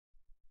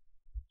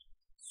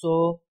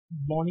So,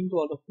 morning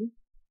to all of you.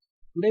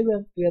 Today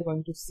we are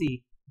going to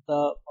see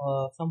the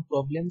some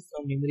problems,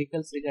 some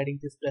numericals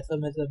regarding this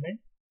pressure measurement,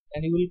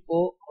 and we will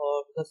go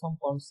to some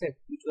concepts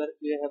which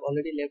we have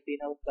already left in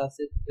our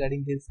classes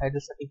regarding this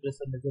hydrostatic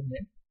pressure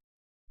measurement.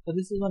 So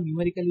this is one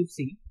numerical you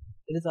see.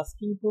 It is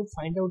asking to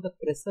find out the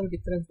pressure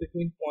difference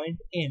between point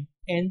M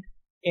and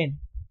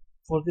N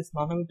for this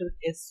manometer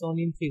as shown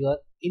in figure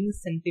in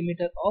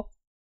centimeter of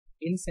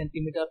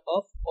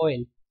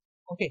oil.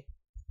 Okay.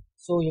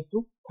 So you have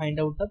to find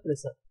out the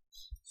pressure.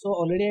 So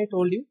already I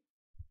told you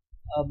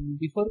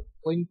before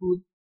going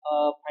to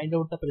find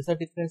out the pressure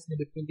difference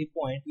between the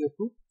point, you have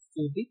to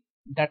choose the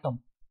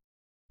datum.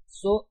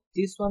 So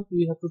this one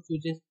we have to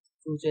choose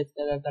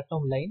the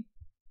datum line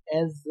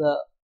as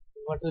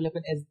what will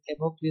happen as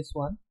above this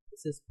one.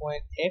 This is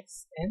point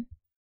X and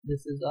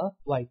this is a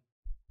Y.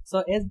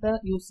 So as the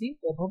you see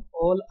above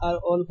all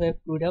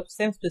have fluid of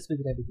same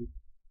specific gravity.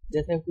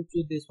 Just have to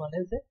choose this one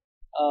as the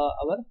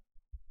our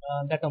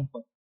datum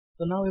point.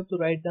 So now we have to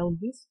write down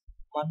this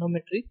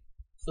manometric.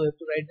 So we have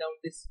to write down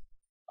this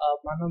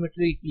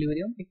manometric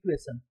equilibrium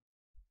equation.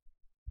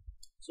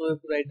 So we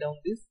have to write down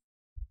this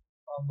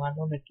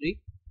manometric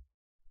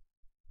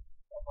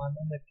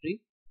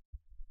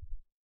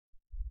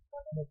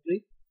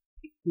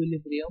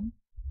equilibrium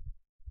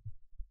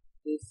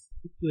this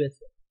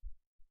equation.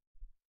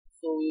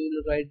 So we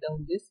will write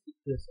down this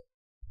equation.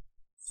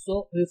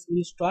 So if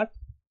we start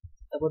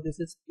about this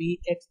is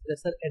Px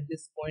pressure at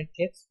this point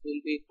X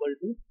will be equal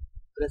to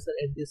pressure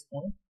at this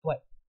point Y.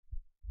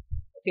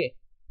 Okay,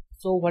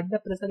 so what the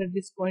pressure at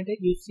this point is,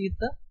 you see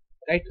the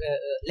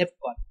left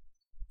part.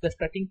 So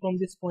starting from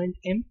this point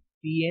M,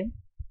 Pm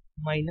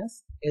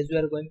minus, as we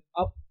are going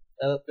up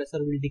the pressure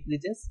will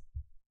decreases.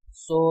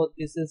 So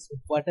this is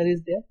water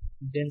is there,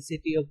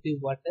 density of the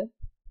water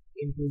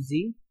into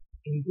G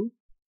into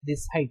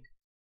this height.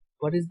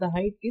 What is the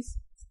height is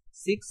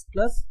 6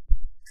 plus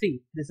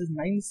 3, this is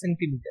 9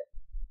 centimeter.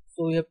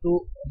 So we have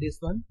to this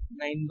one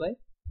 9 by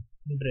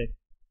 100.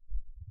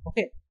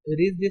 Okay,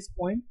 reach this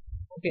point.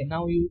 Okay,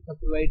 now you have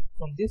to write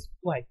from this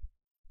Y.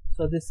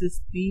 So this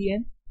is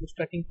Pn,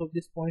 starting from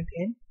this point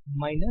N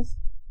minus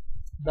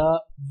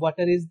the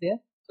water is there.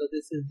 So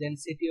this is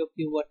density of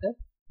the water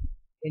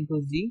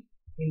into G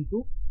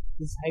into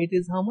this height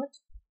is how much?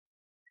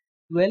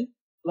 12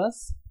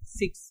 plus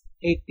 6,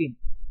 18.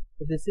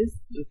 So this is,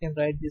 you can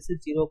write this is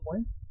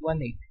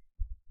 0.18.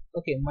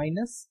 Okay,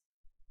 minus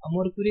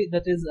mercury,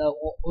 that is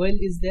oil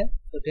is there.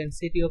 So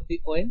density of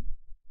the oil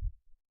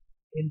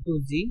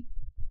into G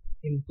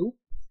into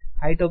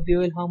height of the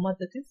oil, how much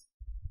that is?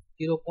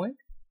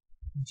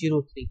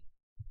 0.03.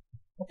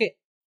 Okay,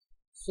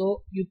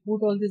 so you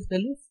put all these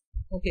values.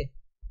 Okay,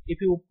 if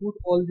you put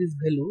all these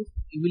values,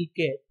 you will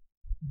get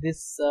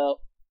this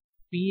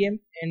Pm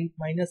and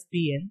minus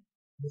Pn.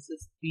 This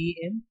is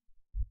Pm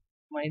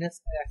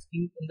minus,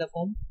 asking in the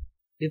form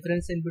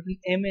difference in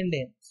between M and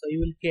N. So you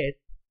will get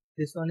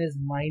this one is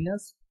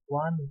minus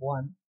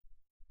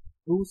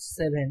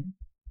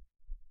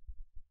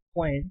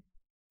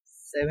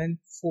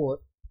 1127.74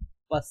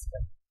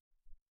 Pascal.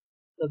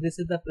 So this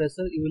is the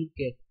pressure you will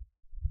get.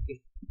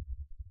 Okay,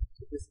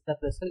 so this is the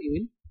pressure you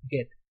will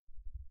get.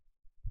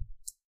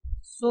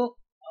 So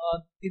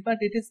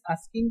but it is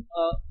asking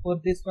for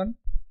this one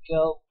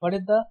what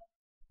is the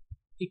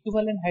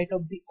equivalent height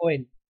of the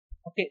oil.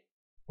 Okay,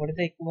 what is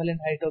the equivalent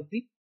height of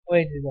the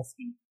oil is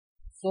asking.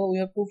 So we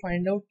have to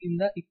find out in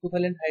the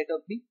equivalent height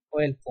of the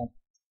oil form.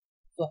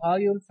 So how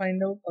you will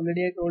find out,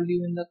 already I told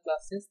you in the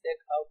classes that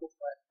how to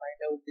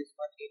find out this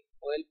one in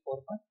oil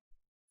format.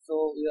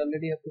 So we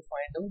already have to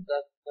find out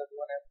that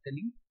one I am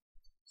telling.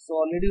 So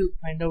already you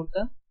find out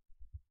the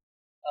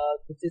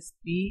this is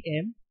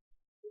Pm,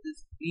 this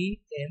is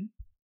Pm.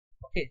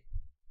 Okay,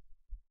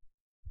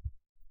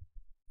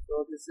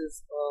 so this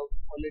is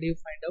already you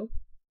find out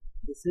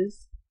this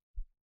is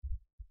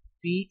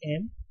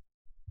Pm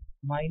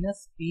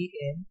minus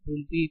Pn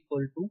will be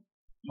equal to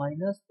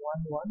minus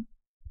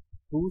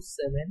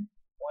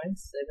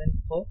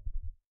 1127.74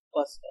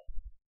 Pascal.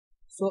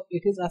 So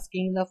it is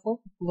asking the for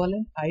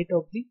equivalent height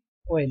of the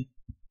oil.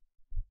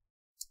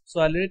 So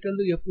I already told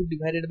you have to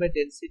divide it by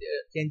density,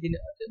 change in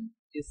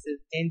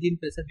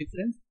pressure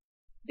difference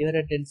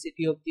divided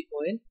density of the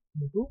oil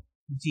into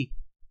G.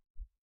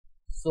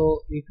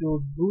 So if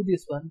you do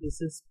this one,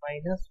 this is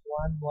minus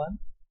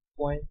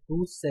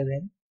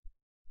 11.27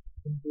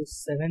 into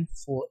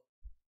 74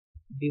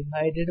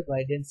 divided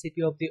by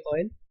density of the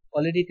oil.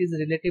 Already it is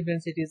relative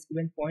density is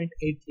given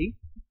 0.83.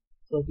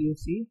 So you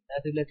see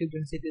that relative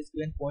density is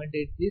given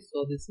 0.83.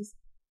 So this is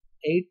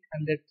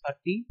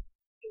 830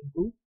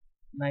 into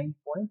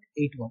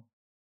 9.81.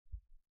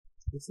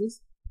 This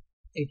is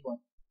 81.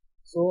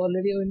 So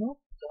already you know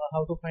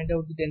how to find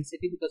out the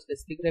density, because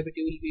specific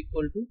gravity will be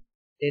equal to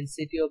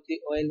density of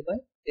the oil by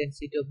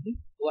density of the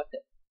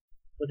water.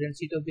 So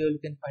density of the oil you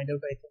can find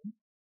out right away.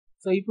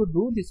 So if you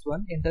do this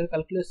one enter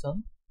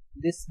calculation,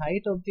 this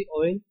height of the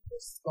oil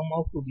is come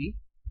out to be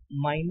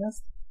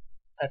minus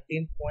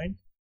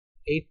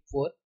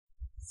 13.84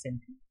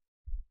 centimeters.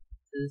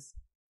 This is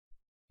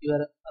you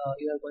are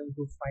going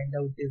to find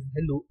out this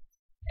value,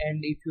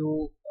 and if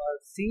you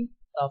see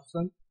the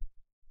option,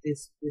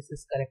 this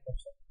is correct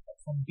option.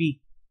 Option B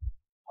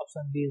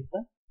is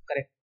the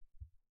correct.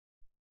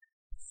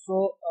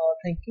 So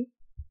thank you.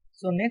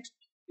 So next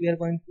we are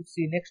going to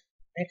see next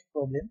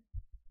problem,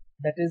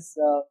 that is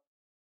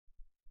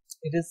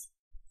it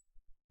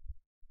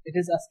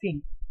is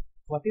asking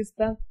what is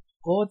the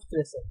gauge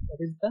pressure. What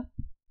is the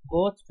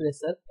gauge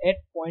pressure at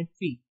point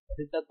P? What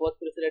is the gauge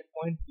pressure at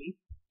point P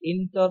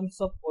in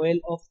terms of oil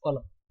of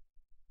column?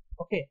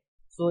 Okay,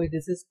 so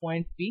this is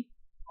point P.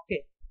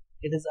 Okay,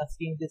 it is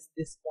asking this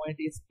point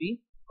is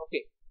P.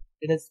 Okay,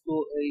 it is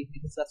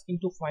asking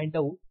to find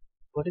out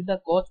what is the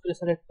gauge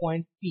pressure at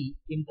point P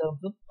in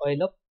terms of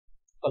oil of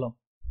column.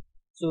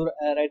 So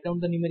write down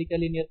the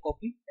numerical in your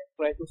copy and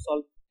try to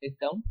solve it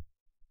down.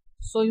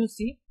 So you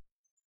see,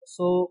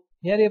 so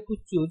here you have to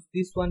choose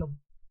this one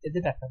is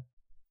a datum.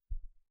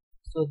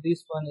 So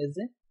this one is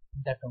a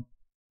datum.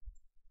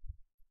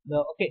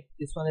 Okay,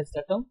 this one is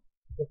datum.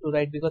 You have to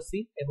write, because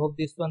see, above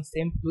this one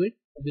same fluid,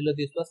 below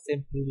this one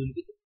same fluid will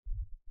be there.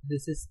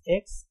 This is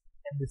X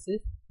and this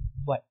is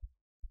Y.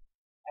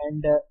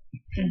 And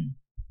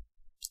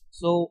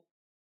so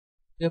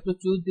you have to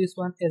choose this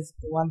one as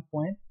 1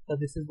 point. So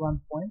this is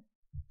 1 point,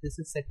 this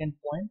is second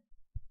point,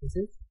 this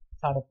is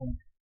third point.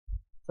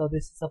 So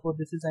this, suppose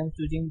this is, I am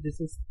choosing, this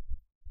is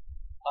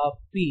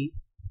P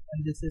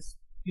and this is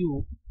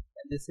Q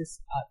and this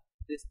is R,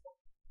 this point.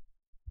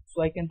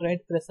 So I can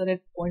write pressure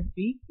at point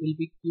P will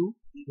be Q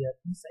here.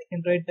 Means I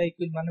can write the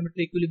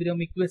manometer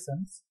equilibrium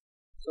equations.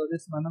 So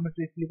this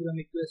manometer equilibrium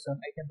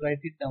equation I can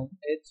write it down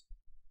as,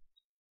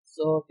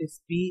 so this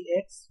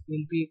Px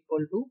will be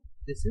equal to,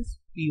 this is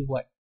Py.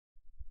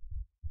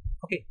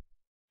 Okay,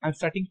 I'm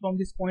starting from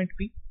this point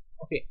P.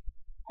 Okay,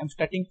 I'm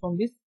starting from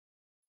this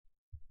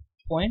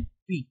point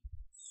P.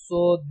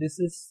 So this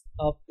is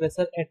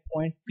pressure at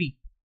point P.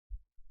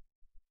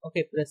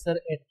 Okay, pressure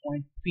at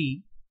point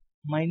P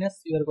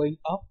minus, you are going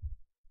up.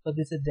 So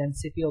this is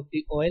density of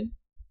the oil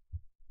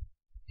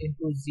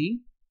into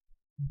G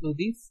into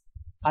this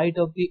height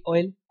of the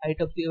oil.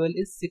 Height of the oil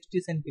is 60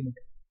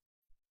 centimeter.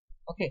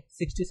 Okay,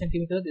 60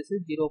 centimeter. This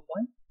is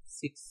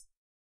 0.6.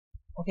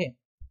 Okay,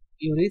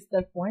 you reach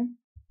that point.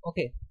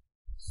 Okay,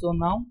 so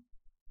now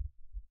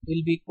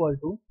will be equal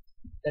to,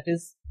 that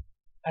is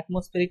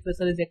atmospheric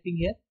pressure is acting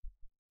here.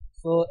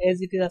 So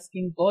as it is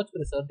asking gauge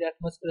pressure, the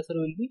atmospheric pressure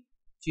will be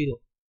 0.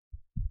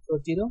 So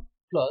 0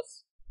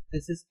 plus,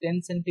 this is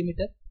 10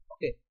 centimeter.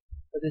 Okay,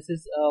 so this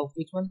is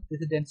which one?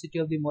 This is density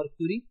of the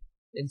mercury.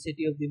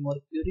 Density of the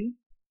mercury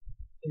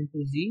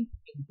into G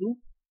into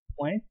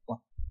 0.1.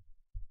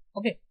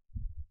 Okay,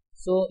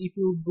 so if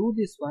you do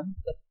this one,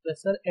 the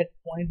pressure at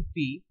point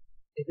P,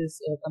 it is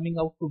coming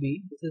out to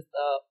be, this is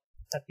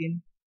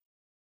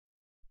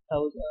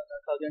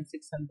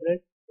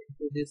 13,600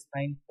 into this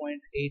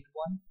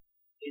 9.81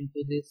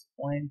 into this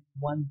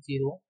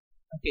 0.10.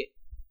 Okay,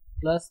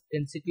 plus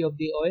density of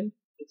the oil,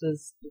 this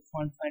is, if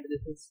one find,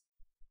 this is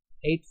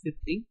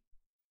 850.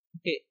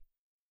 Okay,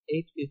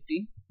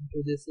 850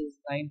 into this is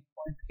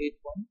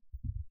 9.81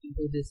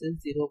 into this is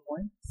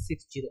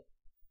 0.60.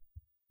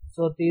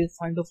 So they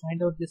find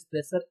out this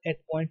pressure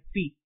at point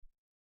P.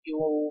 I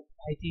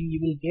think you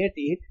will get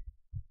it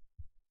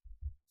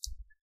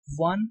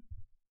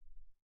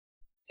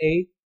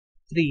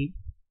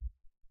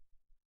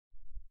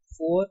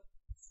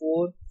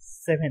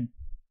 183,447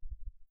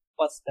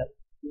 Pascal.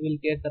 You will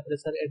get the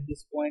pressure at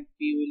this point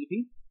P will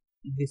be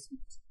this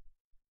much.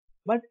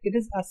 But it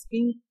is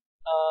asking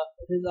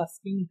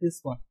this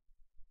one,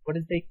 what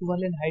is the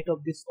equivalent height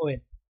of this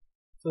oil?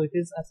 So it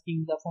is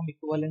asking the from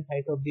equivalent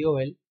height of the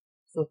oil.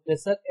 So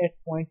pressure at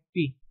point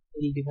P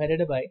will be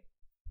divided by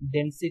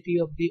density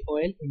of the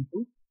oil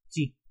into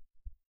G.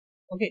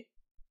 Okay,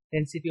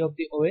 density of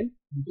the oil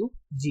into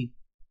G.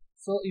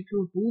 So if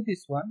you do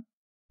this one,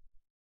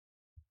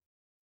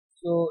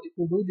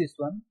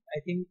 I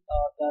think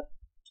that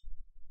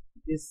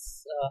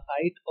this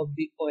height of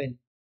the oil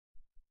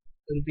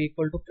will be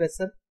equal to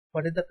pressure.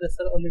 What is the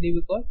pressure already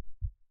we got?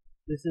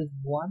 This is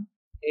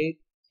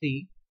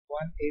 183.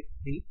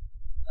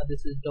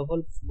 This is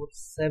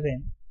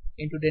 447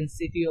 into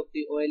density of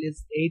the oil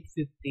is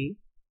 850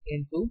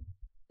 into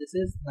this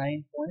is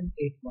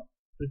 9.81.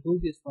 To do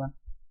this one,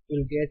 you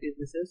will get is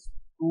this is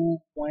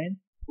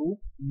 2.2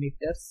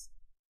 meters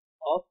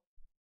of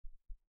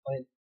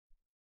oil.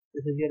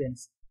 This is your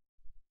answer.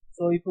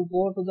 So if you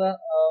go to the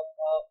our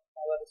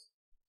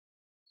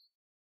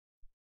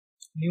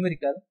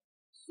numerical,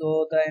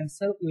 so the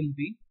answer will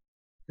be,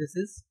 this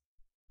is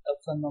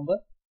option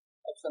number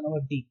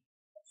D.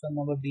 Option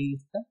number D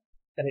is the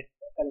correct.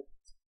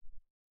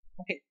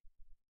 Okay.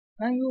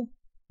 Now you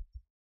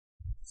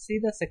see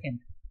the second.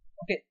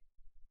 Okay.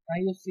 Now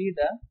you see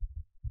the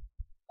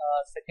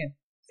second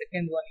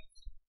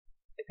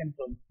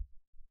problem.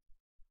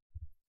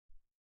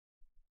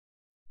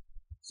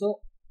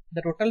 So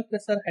the total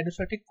pressure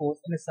hydrostatic force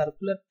in a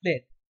circular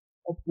plate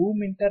of 2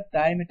 meter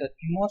diameter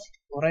immersed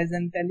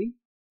horizontally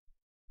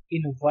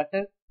in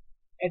water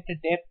at a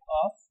depth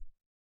of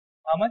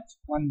how much?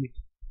 1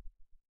 meter.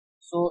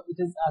 So it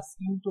is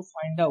asking to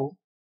find out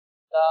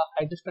the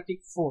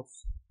hydrostatic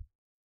force.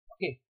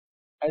 Okay,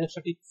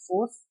 hydrostatic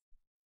force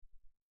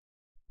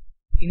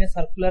in a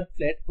circular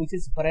plate which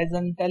is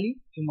horizontally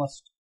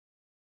immersed.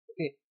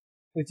 Okay,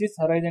 which is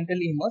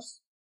horizontally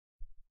immersed.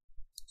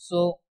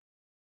 So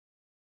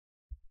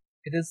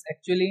it is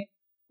actually,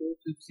 if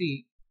you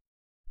see,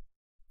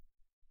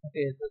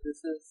 okay, so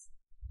this is,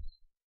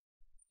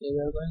 so we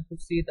are going to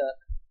see that.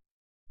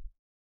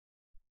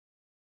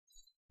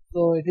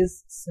 So it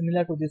is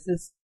similar to, this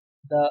is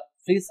the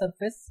free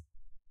surface.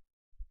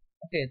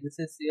 Okay, this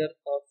is your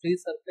free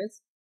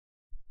surface.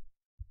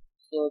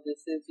 So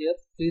this is your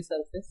free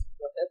surface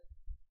water.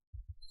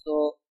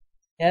 So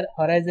here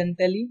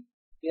horizontally,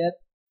 here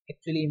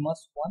actually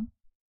immersed one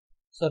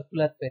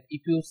circular plate.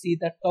 If you see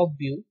the top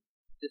view,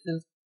 this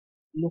is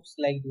looks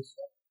like this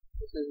one.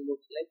 This is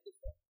looks like this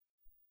one.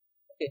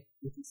 Okay,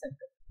 this is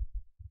center.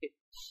 Okay,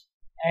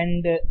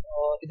 and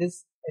it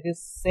is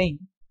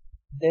saying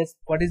this.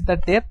 What is the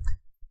depth?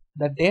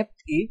 The depth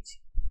is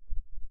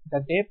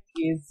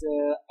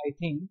I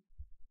think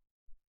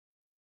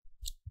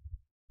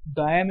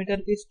diameter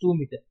is 2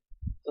 meter.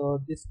 So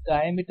this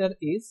diameter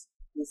is,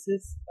 this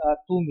is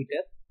 2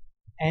 meter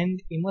and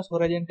immersed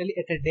horizontally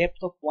at a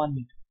depth of 1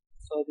 meter.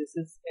 So this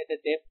is at a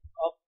depth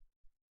of,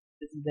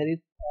 this is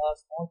very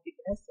small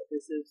thickness. So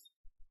this is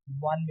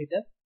 1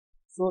 meter.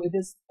 So it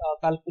is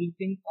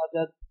calculating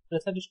the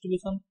pressure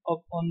distribution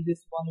of on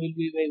this one will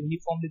be a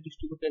uniformly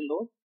distributed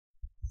load.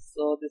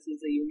 So this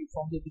is a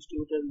uniformly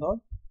distributed load,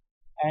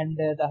 and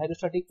the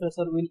hydrostatic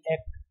pressure will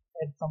act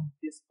at from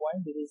this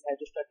point. This is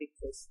hydrostatic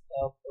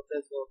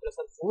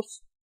pressure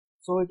force.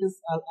 So it is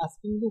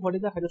asking you what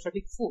is the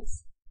hydrostatic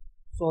force.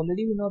 So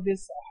already we know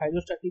this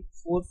hydrostatic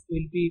force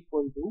will be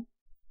equal to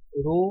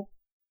rho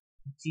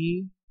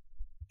g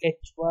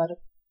h bar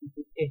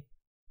into A.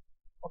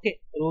 Okay,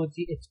 rho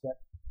g h bar.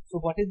 So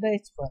what is the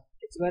h bar?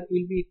 H bar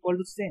will be equal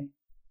to same.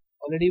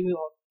 Already we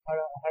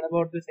heard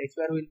about this. H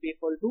bar will be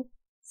equal to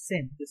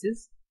same. This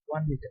is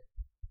 1 meter.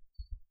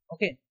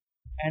 Okay,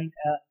 and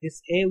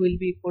this A will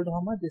be equal to how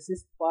much? This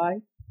is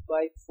pi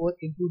by 4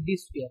 into d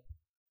square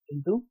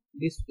into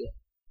d square.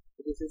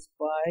 So this is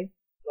pi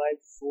by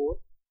 4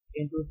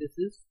 into this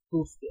is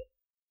 2 square.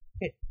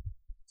 Okay,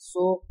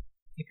 so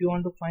if you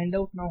want to find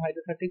out now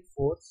hydrostatic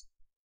force,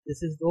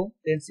 this is the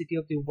density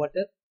of the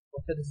water.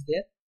 Water is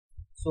there.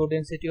 So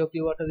density of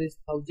the water is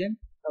 1000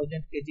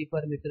 kg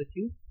per meter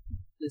cube.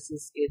 This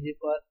is kg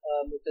per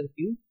meter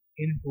cube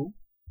into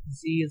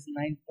G is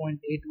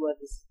 9.8 bar,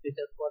 this is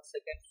meter per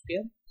second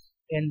square,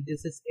 and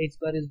this is h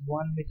bar is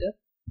 1 meter.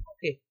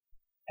 Okay,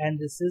 and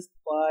this is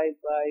pi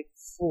by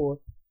 4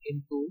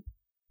 into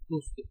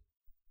 2 square.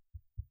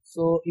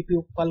 So if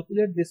you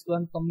calculate this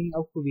one, coming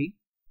out to be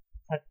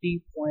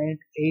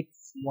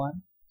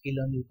 30.81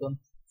 kilonewton.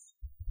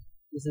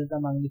 This is the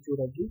magnitude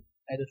of the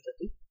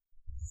hydrostatic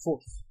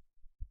force.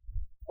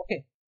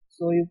 Okay,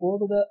 so you go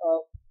to the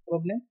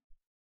problem.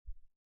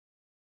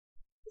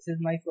 This is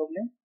my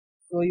problem.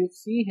 So you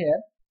see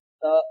here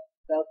the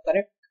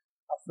correct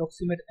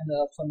approximate and the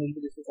option will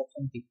be, this is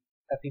option D,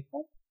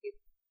 30.8.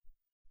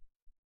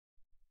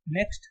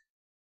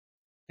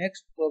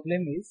 Next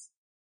problem is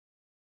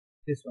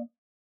this one,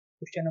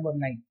 question number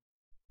 9.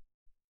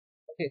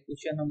 Okay,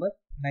 question number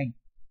 9.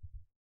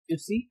 You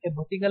see a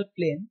vertical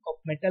plane of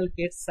metal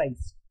gate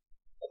size.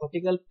 A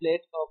vertical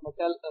plate of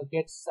metal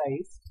gate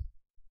size.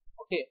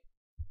 Okay,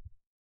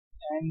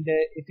 and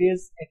it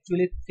is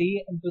actually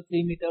 3 into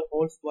 3 meter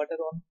holds water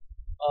on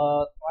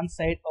one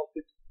side of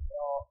it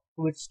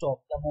to its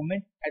top. The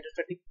moment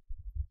hydrostatic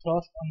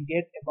thrust on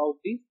gate about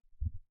the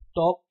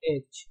top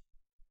edge.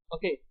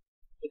 Okay,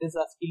 it is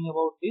asking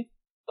about the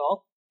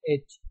top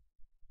edge.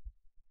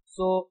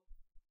 So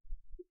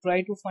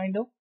try to find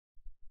out.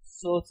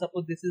 So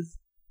suppose this is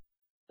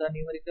the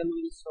numerical,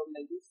 will solve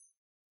like this.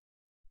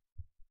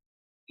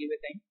 Give a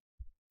time.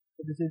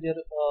 So this is your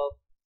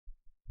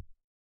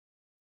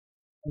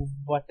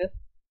water.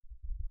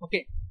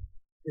 Okay,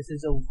 this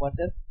is a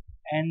water,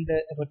 and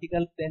a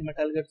vertical plane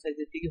metal gate size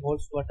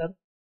holds water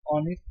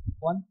on it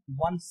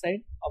one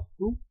side up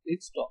to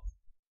its top.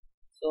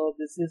 So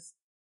this is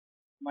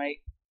my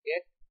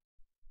gate.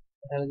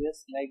 I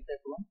just like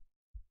that one.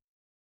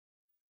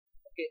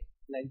 Okay,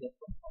 like that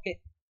one. Okay,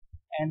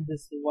 and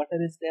this water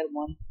is there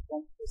one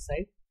from the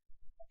side.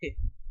 Okay,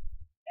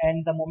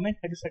 and the moment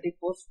hydrostatic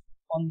force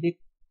on the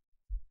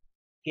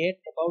gate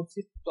about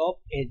the top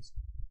edge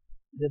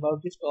is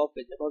about this top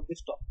edge, about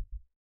this top.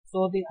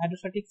 So the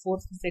hydrostatic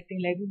force is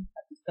acting like this.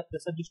 This is the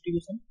pressure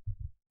distribution.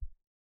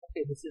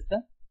 Okay, this is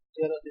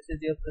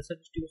your pressure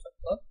distribution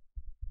curve.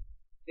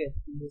 Okay,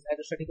 this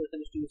hydrostatic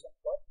pressure distribution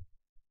curve.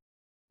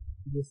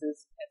 This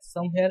is, and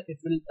somewhere it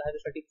will, the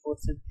hydrostatic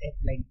force is act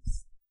like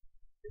this.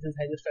 This is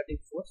hydrostatic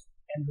force,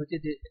 and which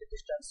is the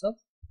distance of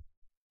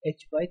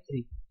h by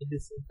 3. So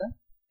this is the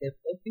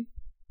depth of the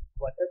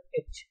water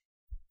h.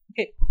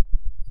 Okay,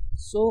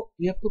 so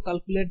we have to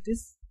calculate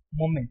this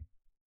moment.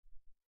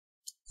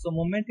 So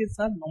moment is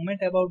a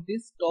moment about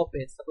this top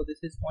edge. Suppose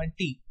this is point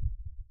T.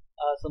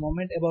 So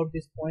moment about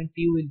this point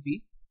T will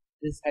be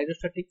this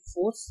hydrostatic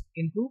force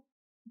into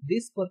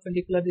this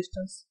perpendicular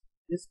distance,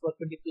 this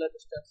perpendicular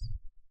distance.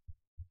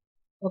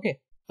 Okay,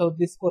 so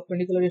this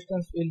perpendicular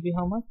distance will be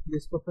how much?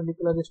 This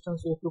perpendicular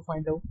distance we have to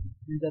find out,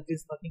 and that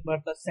is nothing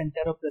but the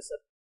center of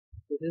pressure.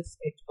 This is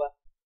h bar.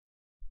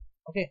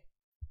 Okay,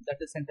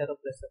 that is center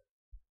of pressure.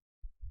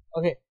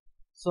 Okay,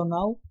 so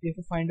now we have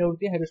to find out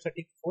the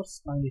hydrostatic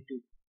force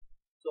magnitude.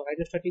 So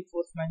hydrostatic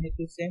force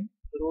magnitude is same,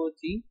 rho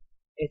g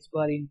h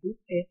bar into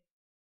a.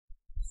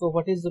 So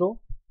what is rho?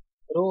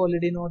 Rho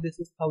already know, this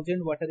is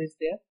 1000, water is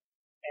there,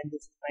 and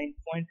this is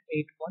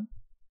 9.81,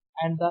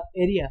 and the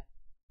area.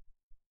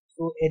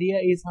 So area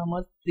is how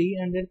much?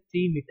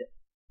 303 meter.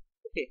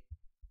 Okay,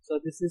 so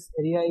this is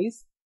area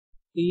is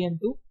 3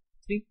 into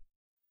 3,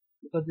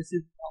 because this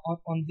is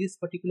on this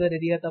particular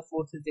area the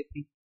force is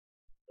acting.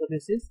 So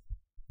this is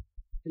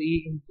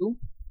 3 into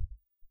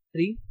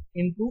 3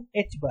 into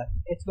h bar.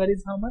 H bar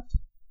is how much?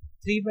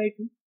 3 by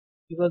 2,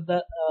 because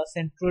the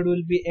centroid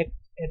will be at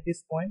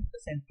this point, the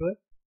centroid.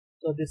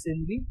 So this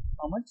will be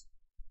how much?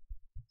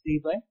 3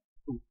 by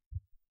 2.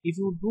 If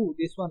you do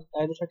this one, the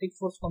hydrostatic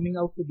force coming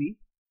out to be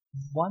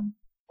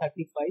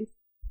 135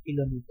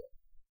 kilonewton.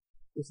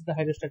 This is the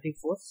hydrostatic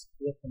force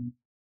we are coming.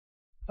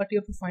 But you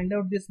have to find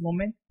out this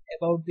moment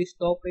about the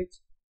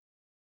stoppage.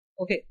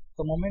 Okay,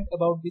 the moment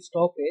about the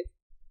stoppage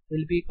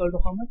will be equal to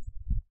how much?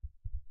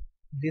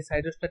 This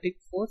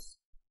hydrostatic force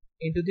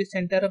into the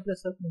center of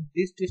pressure,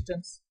 this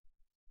distance.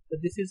 So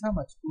this is how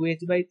much?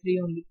 2h by 3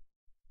 only.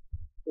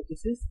 So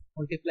this is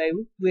multiplied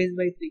with 2h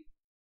by 3.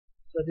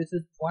 So this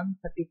is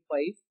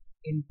 135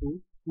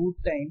 into 2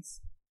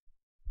 times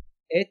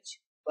h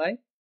by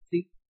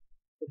 3.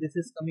 So this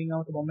is coming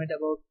out moment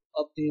about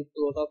of the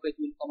stoppage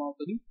will come out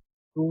to be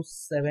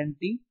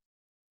 270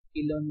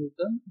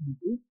 kilonewton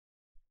into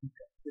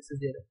meter. This is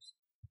the answer.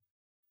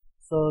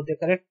 So the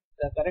correct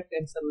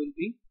answer will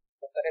be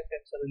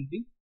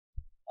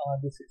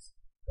this is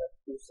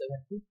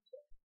 270.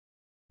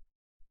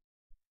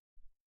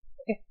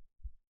 Okay.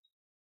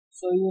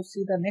 So you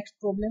see the next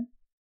problem.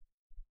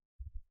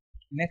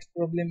 Next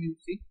problem you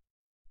see.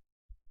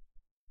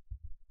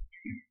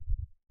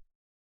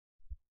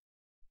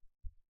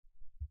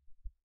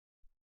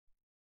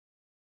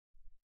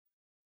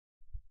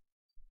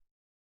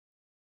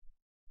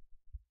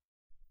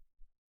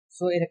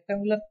 So a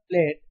rectangular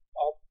plate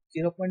of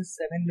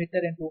 0.7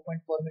 meter and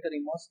 2.4 meter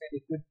immersed in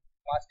liquid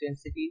mass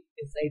density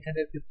is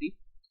 850,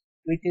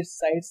 with its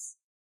sides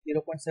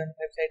 0.75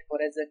 side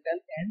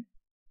horizontal and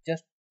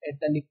just at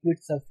the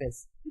liquid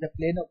surface. The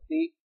plane of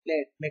the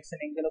plate makes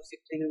an angle of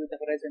 60 degrees with the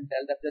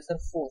horizontal. The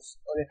pressure force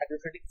or a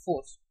hydrostatic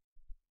force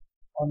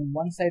on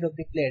one side of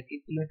the plate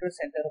is equal to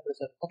center of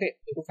pressure. Okay,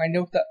 to find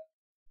out the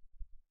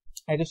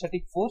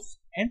hydrostatic force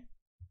and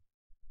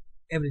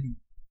everything.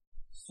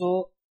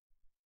 So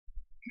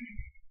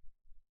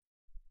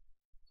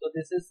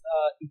this is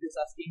it is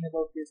asking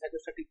about this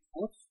hydrostatic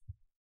force.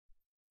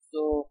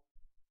 So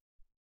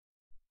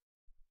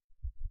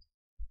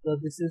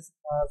this is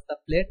the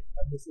plate,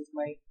 and this is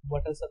my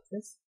water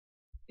surface.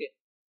 Okay,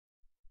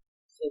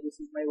 so this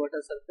is my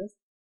water surface,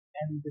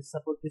 and this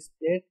suppose this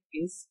plate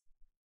is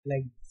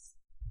like this.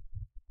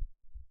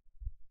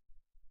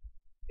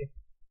 Okay,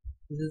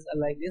 this is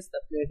like this.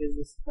 The plate is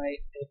this my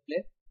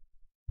plate,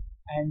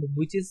 and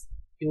which is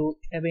you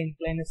have an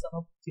inclination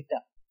of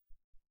theta.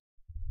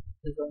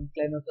 This is the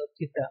inclination of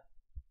theta,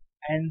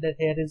 and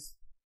here is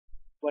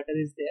water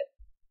is there.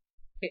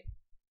 Okay,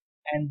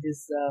 and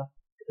this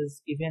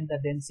is given the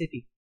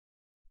density.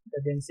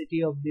 The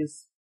density of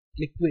this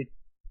liquid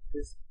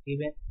is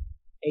given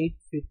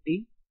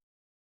 850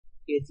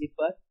 kg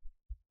per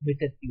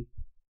meter cube,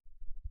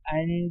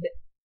 and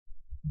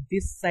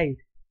this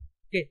side,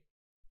 okay,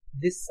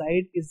 this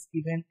side is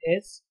given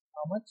as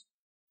how much?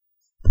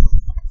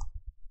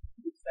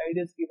 This side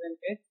is given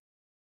as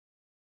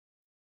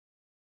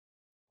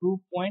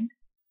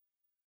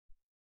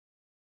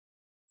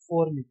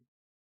 2.4 meter.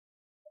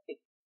 Okay,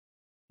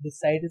 this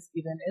side is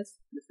given as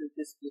this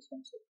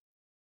one. So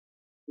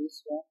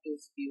this one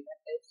is given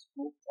as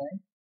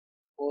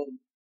 2.4 meter,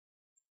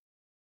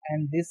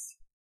 and this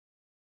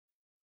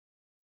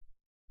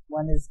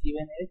one is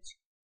given as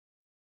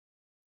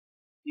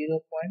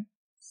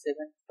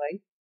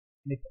 0.75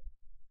 meter.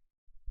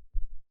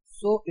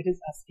 So it is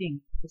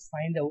asking to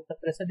find out the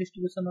pressure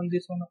distribution on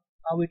this one,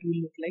 how it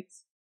will look like.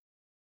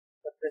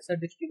 The pressure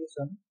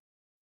distribution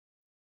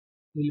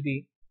will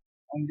be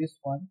on this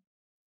one.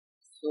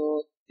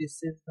 So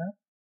this is the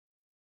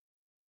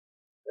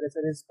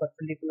pressure is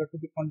perpendicular to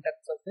the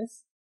contact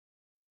surface.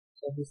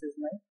 So this is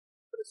my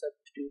pressure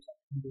distribution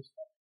in this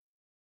one.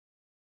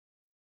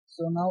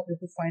 So now if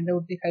we find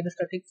out the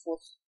hydrostatic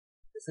force,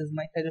 this is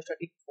my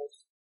hydrostatic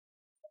force.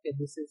 Okay,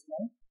 this is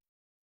my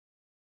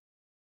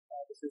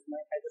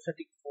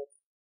hydrostatic force.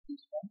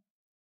 This one.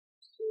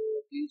 So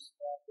this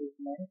one is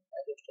my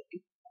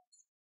hydrostatic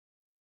force.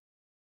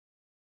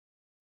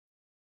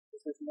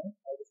 This is my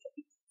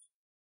hydrostatic force.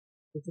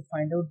 So to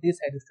find out this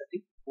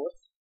hydrostatic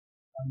force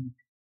on it.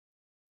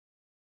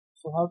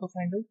 So how to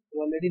find out?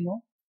 You already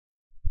know.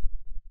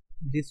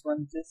 This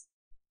one is this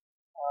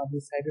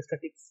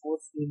hydrostatic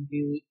force will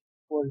be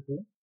equal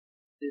to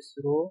this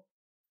rho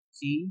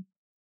G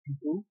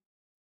into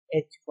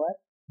H bar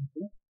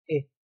into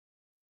A.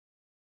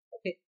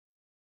 Okay,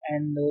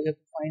 and we have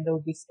to find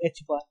out this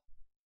H bar.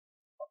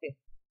 Okay,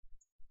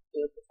 so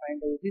we have to find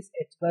out this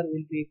H bar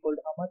will be equal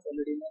to how much?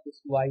 Already know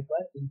this Y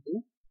bar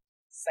into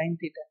sin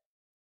theta.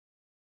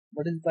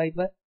 What is Y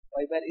bar?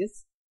 Y bar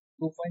is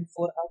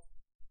 2.4 half.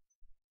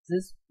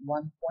 This is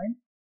 1.2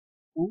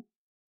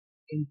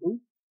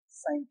 into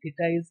sin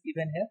theta is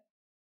given here.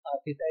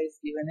 Theta is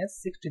given as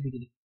 60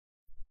 degree.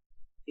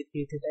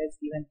 Theta is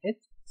given at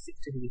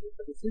 60 degree.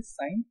 So this is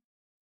sin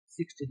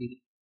 60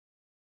 degree.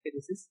 Okay,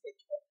 this is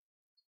H bar.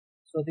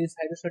 So this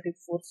hydrostatic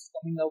force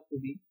coming out to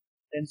be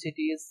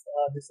density is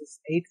this is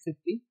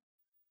 850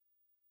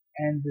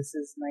 and this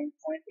is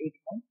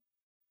 9.81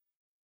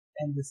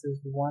 and this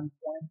is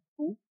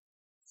 1.2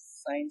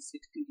 sin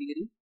 60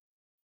 degree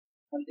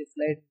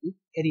multiplied with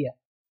area.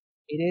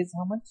 Area is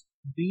how much?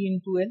 B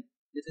into L.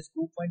 This is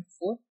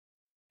 2.4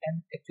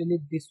 and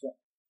actually this one.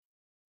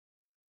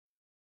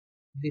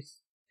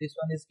 This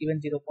one is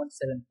given 0.75.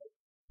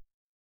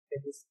 Okay,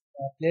 this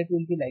plate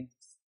will be like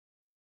this.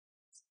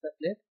 This is the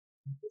plate.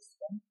 This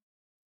one.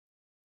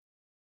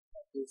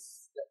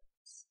 This like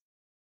this.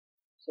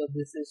 So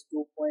this is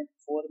 2.4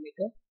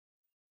 meter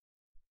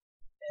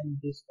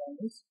and this one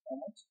is how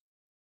much?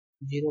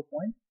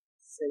 0.75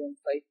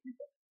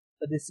 meter.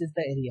 So this is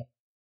the area.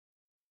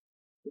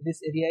 So this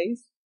area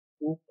is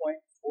 2.4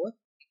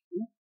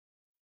 into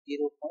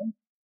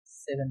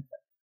 0.75.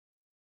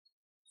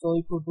 So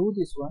if you do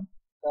this one,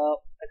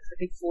 the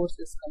hydrostatic force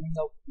is coming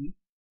out to be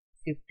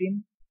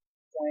 15.59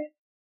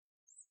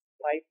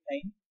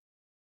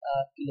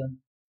 kilonewton.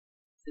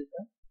 This is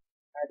the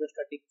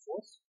hydrostatic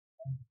force.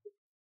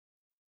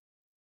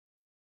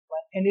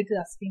 And it is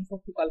asking for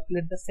to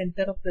calculate the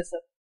center of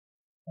pressure.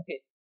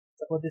 Okay,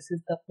 suppose this is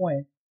the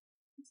point.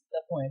 This is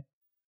the point.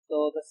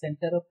 So the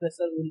center of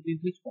pressure will be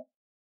which one?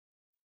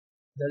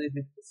 This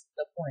is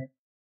the point.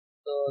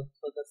 So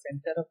the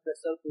center of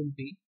pressure will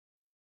be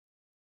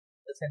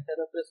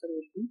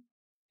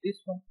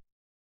this one.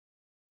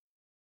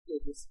 So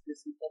this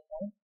is the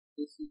point.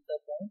 This is the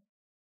point.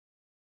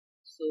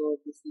 So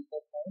this is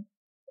the point.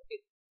 Okay.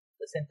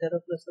 The center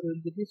of pressure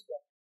will be this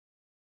one.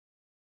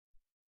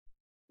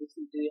 This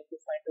is we have to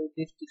find out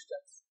this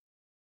distance.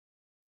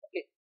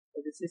 Okay. So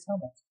this is how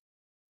much?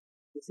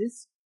 This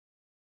is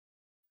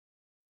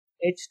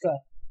H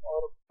star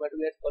or what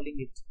we are calling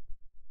it.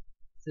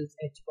 This is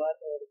H bar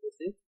or this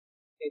is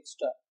H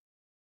star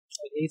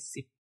or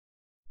HC.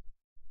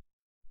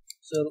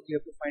 So you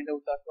have to find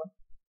out that one.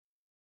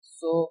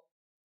 So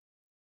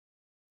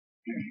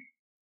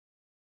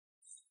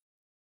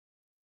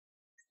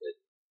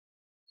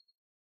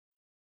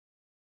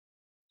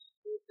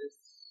this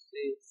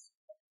is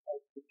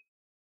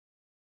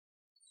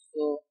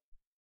so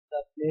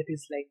the plate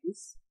is like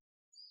this.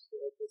 So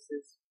this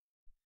is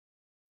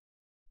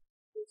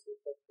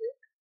the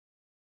plate.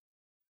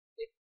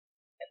 Okay.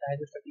 And the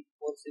hydrostatic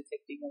force is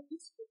acting on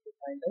this to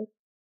find out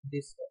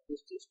this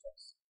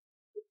distance.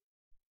 Okay.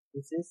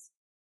 This is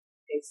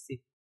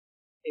HC.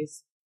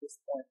 Is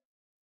this point.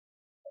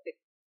 Okay.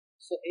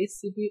 So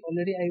HCP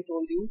already I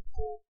told you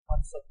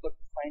one shortcut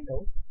to find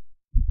out.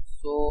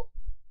 So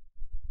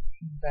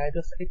the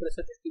hydrostatic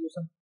pressure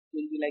distribution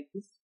will be like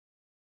this.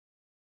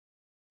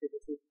 Okay,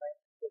 this is my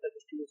total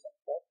distribution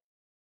curve.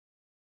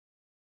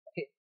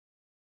 Okay.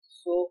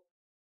 So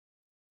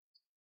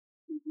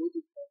to do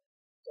this one,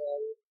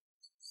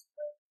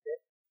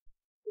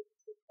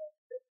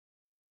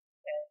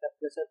 and the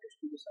pressure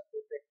distribution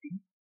is acting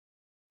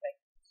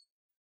like this.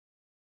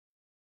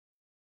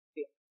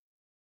 Okay.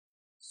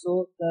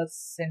 So the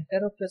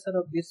center of pressure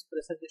of this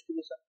pressure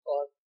distribution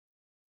curve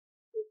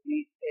will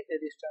be at a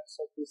distance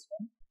of this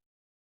one.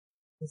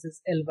 This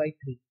is L by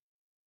 3.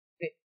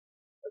 Okay.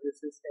 So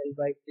this is L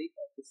by 3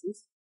 and this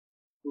is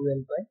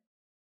 2L by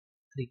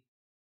 3.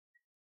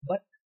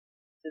 But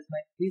this is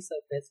my free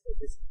surface. So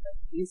this is my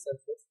free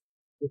surface.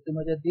 So to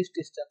measure this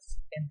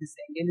distance and this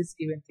angle is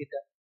given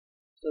theta.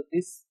 So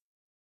this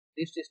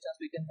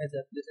distance we can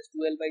measure. This is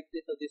 2L by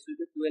 3. So this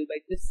will be 2L by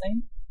 3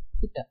 sin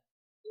theta.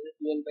 This is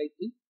 2L by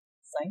 3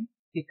 sin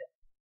theta.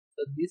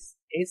 So this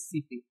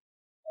SCP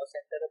or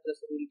center of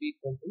pressure will be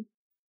equal to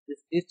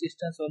this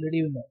distance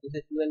already you know. This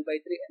is 2L by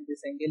 3 and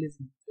this angle is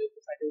so you have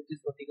to find out this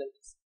vertical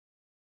distance.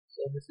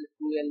 So this is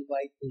 2L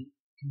by 3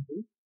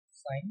 into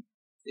sin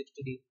 60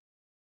 degree.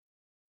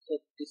 So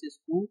this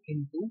is 2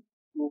 into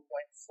 2.4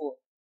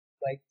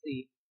 by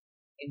 3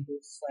 into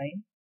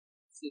sin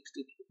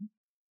 60 degree.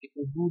 If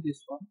you do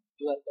this one,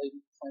 you are going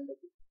to find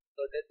out.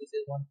 So that this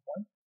is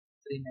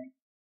 1.39.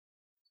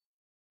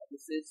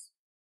 This is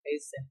a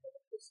center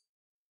of pressure.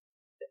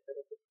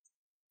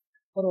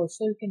 Or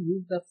also you can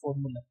use the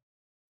formula.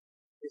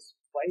 This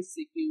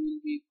YCP will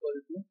be equal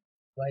to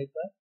Y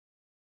bar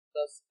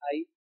plus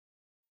I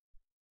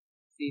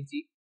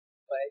CG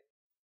by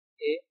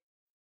A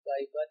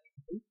Y bar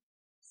into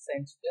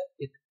sin square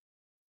theta.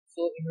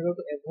 So in order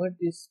to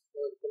avoid this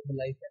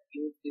formula, you can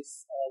use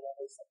this formula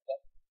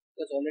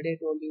because already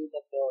I told you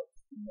that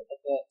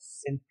the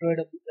centroid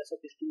of the pressure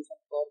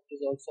distribution curve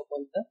is also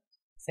called the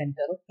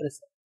center of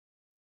pressure.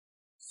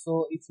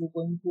 So if you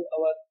go into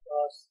our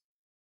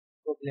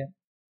problem,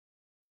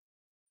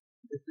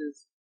 this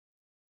is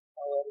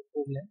our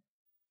problem.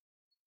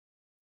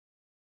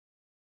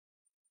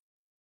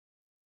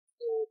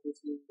 So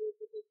this is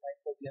my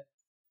problem.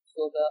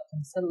 So the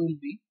answer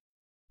will be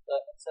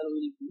 1.39,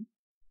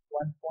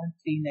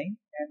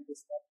 and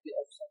this must be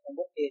option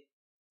number A.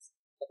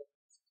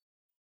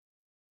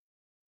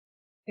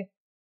 Okay.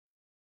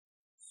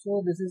 So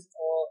this is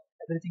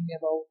everything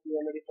about, we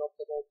already talked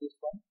about this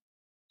one.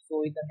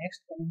 So in the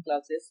next coming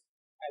classes,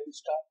 I will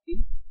start the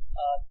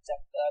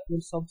chapter. I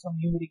will solve some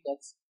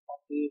numericals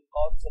on the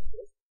power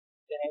sectors.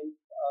 Then I will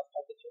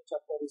start the new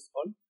chapter is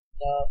called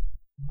the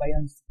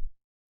buoyancy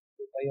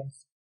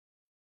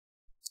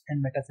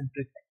and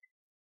metacentric.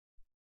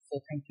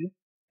 So thank you.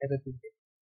 Have a good day.